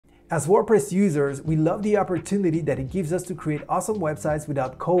As WordPress users, we love the opportunity that it gives us to create awesome websites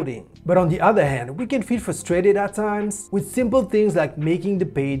without coding. But on the other hand, we can feel frustrated at times with simple things like making the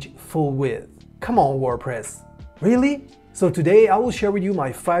page full width. Come on, WordPress. Really? So today I will share with you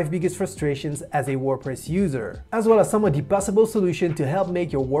my 5 biggest frustrations as a WordPress user, as well as some of the possible solutions to help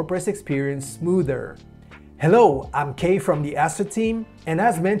make your WordPress experience smoother. Hello, I'm Kay from the Astra team, and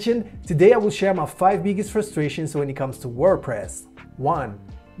as mentioned, today I will share my 5 biggest frustrations when it comes to WordPress. 1.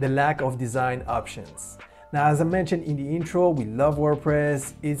 The lack of design options. Now, as I mentioned in the intro, we love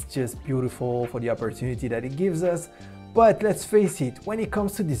WordPress. It's just beautiful for the opportunity that it gives us. But let's face it, when it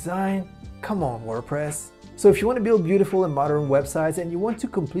comes to design, come on, WordPress. So if you want to build beautiful and modern websites and you want to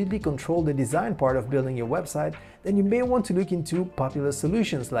completely control the design part of building your website, then you may want to look into popular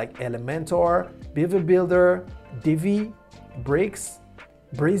solutions like Elementor, Beaver Builder, Divi, Bricks,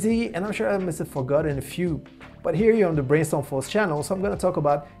 Breezy, and I'm sure I must have forgotten a few. But here you're on the Brainstorm Force channel, so I'm going to talk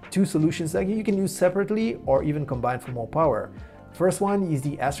about 2 solutions that you can use separately or even combine for more power. First one is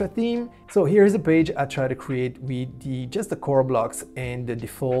the Astra theme. So here's a page I try to create with just the core blocks and the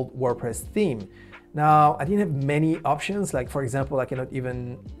default WordPress theme. Now, I didn't have many options, like for example, I cannot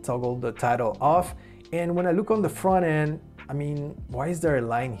even toggle the title off. And when I look on the front end, I mean, why is there a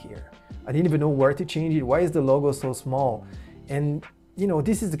line here? I didn't even know where to change it. Why is the logo so small? And you know,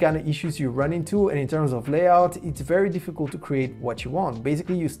 this is the kind of issues you run into, and in terms of layout, it's very difficult to create what you want.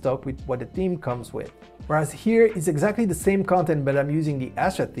 Basically, you're stuck with what the theme comes with. Whereas here, it's exactly the same content, but I'm using the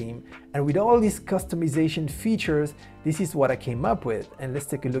Astra theme, and with all these customization features, this is what I came up with. And let's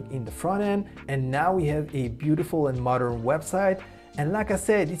take a look in the front end, and now we have a beautiful and modern website. And like I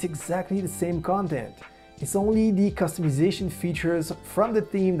said, it's exactly the same content. It's only the customization features from the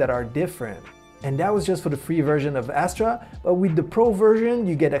theme that are different. And that was just for the free version of Astra, but with the pro version,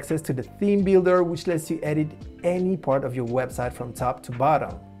 you get access to the theme builder, which lets you edit any part of your website from top to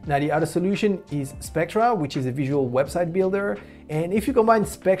bottom. Now, the other solution is Spectra, which is a visual website builder. And if you combine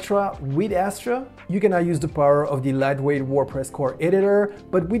Spectra with Astra, you can now use the power of the lightweight WordPress core editor,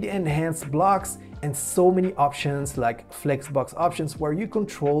 but with enhanced blocks and so many options like Flexbox options where you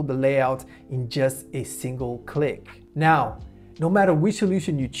control the layout in just a single click. Now, no matter which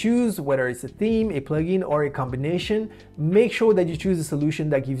solution you choose, whether it's a theme, a plugin, or a combination, make sure that you choose a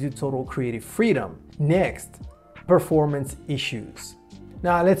solution that gives you total creative freedom. Next, performance issues.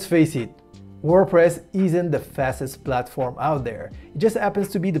 Now, let's face it, WordPress isn't the fastest platform out there. It just happens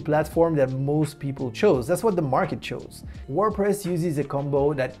to be the platform that most people chose. That's what the market chose. WordPress uses a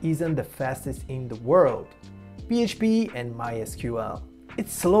combo that isn't the fastest in the world: PHP and MySQL.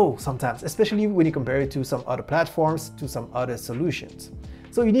 It's slow sometimes, especially when you compare it to some other platforms, to some other solutions.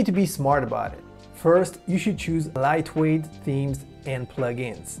 So you need to be smart about it. First, you should choose lightweight themes and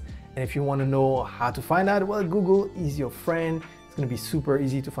plugins. And if you want to know how to find out, well, Google is your friend. It's going to be super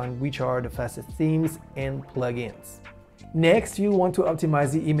easy to find which are the fastest themes and plugins. Next, you want to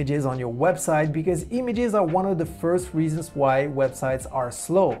optimize the images on your website because images are one of the first reasons why websites are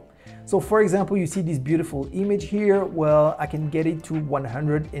slow. So for example, you see this beautiful image here. Well, I can get it to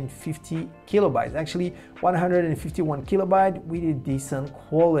 150 kilobytes, actually 151 kilobyte with a decent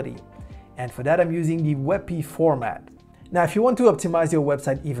quality. And for that, I'm using the WebP format. Now, if you want to optimize your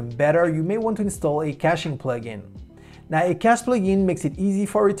website even better, you may want to install a caching plugin. Now, a cache plugin makes it easy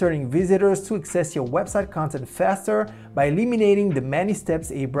for returning visitors to access your website content faster by eliminating the many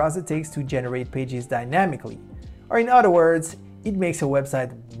steps a browser takes to generate pages dynamically. Or in other words, it makes your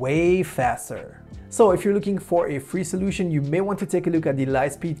website way faster. So if you're looking for a free solution, you may want to take a look at the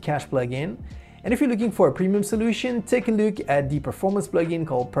Lightspeed Cache plugin. And if you're looking for a premium solution, take a look at the performance plugin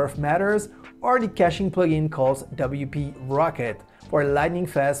called Perf Matters or the caching plugin called WP Rocket for a lightning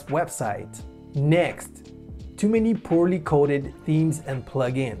fast website. Next, too many poorly coded themes and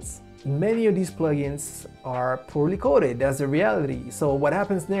plugins. Many of these plugins are poorly coded, that's the reality. So what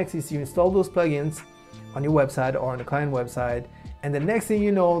happens next is you install those plugins on your website or on the client website, and the next thing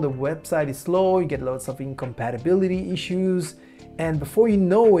you know, the website is slow, you get lots of incompatibility issues, and before you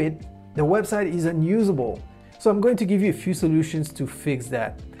know it, the website is unusable. So I'm going to give you a few solutions to fix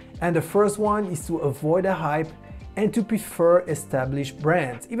that. And the first one is to avoid the hype and to prefer established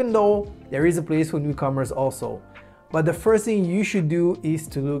brands, even though there is a place for newcomers also. But the first thing you should do is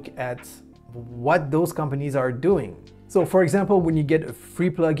to look at what those companies are doing. So for example, when you get a free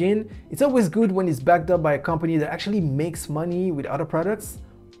plugin, it's always good when it's backed up by a company that actually makes money with other products.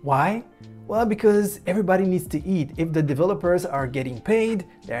 Why? Well, because everybody needs to eat. If the developers are getting paid,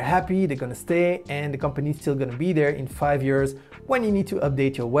 they're happy, they're gonna stay, and the company's still gonna be there in 5 years when you need to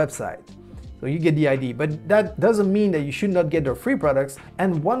update your website. So you get the idea, but that doesn't mean that you should not get their free products.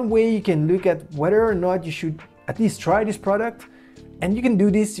 And one way you can look at whether or not you should at least try this product And you can do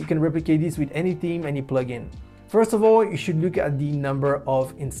this, you can replicate this with any theme, any plugin. First of all, you should look at the number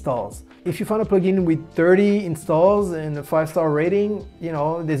of installs. If you find a plugin with 30 installs and a 5-star rating,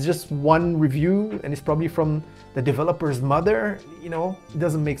 there's just one review and it's probably from the developer's mother, it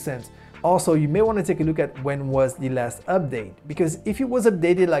doesn't make sense. Also, you may want to take a look at when was the last update, because if it was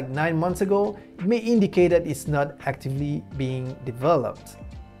updated like 9 months ago, it may indicate that it's not actively being developed.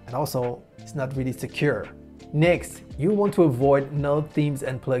 And also, it's not really secure. Next, you want to avoid null themes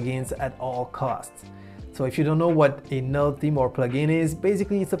and plugins at all costs. So if you don't know what a null theme or plugin is,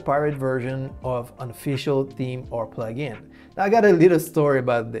 basically it's a pirate version of an official theme or plugin. Now I got a little story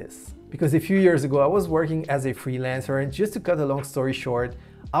about this, because a few years ago I was working as a freelancer, and just to cut a long story short,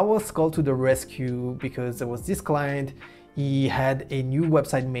 I was called to the rescue because there was this client. He had a new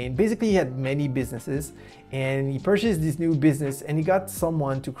website made. Basically, he had many businesses and he purchased this new business and he got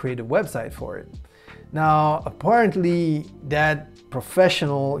someone to create a website for it. Now, apparently that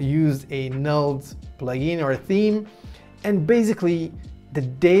professional used a null plugin or a theme, and basically the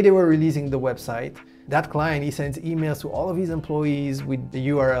day they were releasing the website, that client, he sends emails to all of his employees with the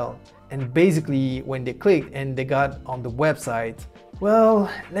URL. And basically when they clicked and they got on the website,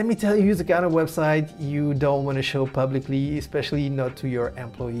 well, let me tell you, it's the kind of website you don't want to show publicly, especially not to your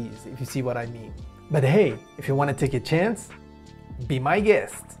employees, if you see what I mean. But hey, if you want to take a chance, be my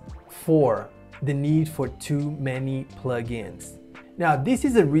guest. 4. The need for too many plugins. Now, this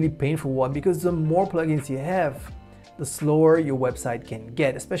is a really painful one because the more plugins you have, the slower your website can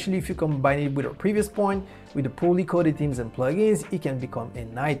get, especially if you combine it with our previous point, with the poorly coded themes and plugins, it can become a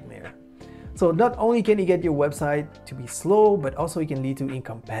nightmare. So not only can it get your website to be slow, but also it can lead to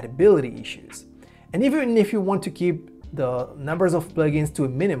incompatibility issues. And even if you want to keep the numbers of plugins to a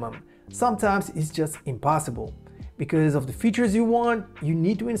minimum, sometimes it's just impossible. Because of the features you want, you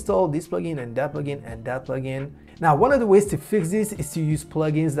need to install this plugin and that plugin and that plugin. Now, one of the ways to fix this is to use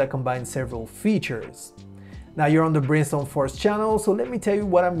plugins that combine several features. Now, you're on the Brainstorm Force channel, so let me tell you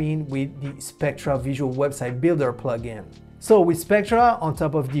what I mean with the Spectra Visual Website Builder plugin. So with Spectra, on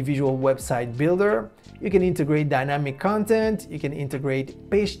top of the Visual Website Builder, you can integrate dynamic content, you can integrate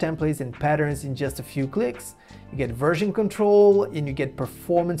page templates and patterns in just a few clicks, you get version control, and you get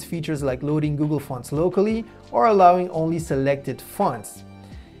performance features like loading Google Fonts locally or allowing only selected fonts.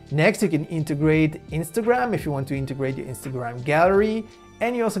 Next, you can integrate Instagram if you want to integrate your Instagram gallery,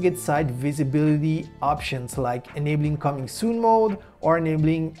 and you also get site visibility options like enabling coming soon mode or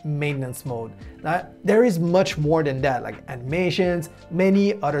enabling maintenance mode. Now, there is much more than that, like animations,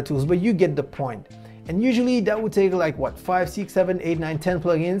 many other tools, but you get the point. And usually that would take like what, 5, 6, 7, 8, 9, 10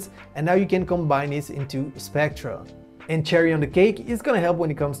 plugins, and now you can combine this into Spectra. And cherry on the cake is gonna help when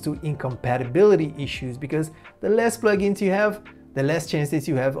it comes to incompatibility issues, because the less plugins you have, the less chances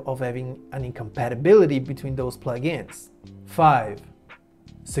you have of having an incompatibility between those plugins. 5.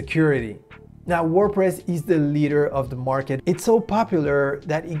 Security. Now, WordPress is the leader of the market. It's so popular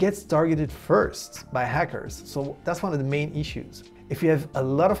that it gets targeted first by hackers. So that's one of the main issues. If you have a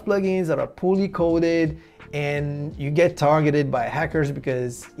lot of plugins that are poorly coded and you get targeted by hackers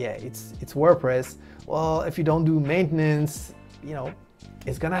because, yeah, it's WordPress, well, if you don't do maintenance,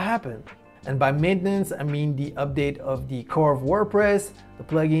 it's gonna happen. And by maintenance, I mean the update of the core of WordPress, the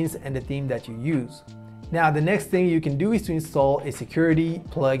plugins, and the theme that you use. Now, the next thing you can do is to install a security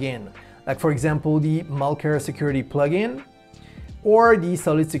plugin, like for example, the Malware Security plugin or the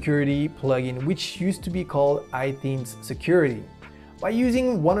Solid Security plugin, which used to be called iThemes Security. By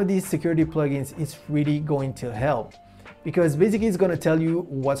using one of these security plugins, it's really going to help, because basically it's going to tell you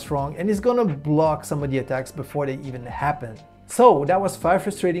what's wrong and it's going to block some of the attacks before they even happen. So that was 5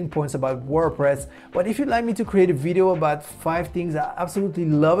 frustrating points about WordPress, but if you'd like me to create a video about 5 things I absolutely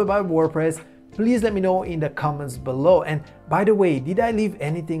love about WordPress, please let me know in the comments below. And by the way, did I leave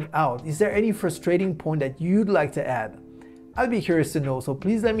anything out? Is there any frustrating point that you'd like to add? I'll be curious to know, so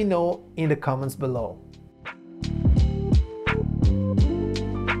please let me know in the comments below.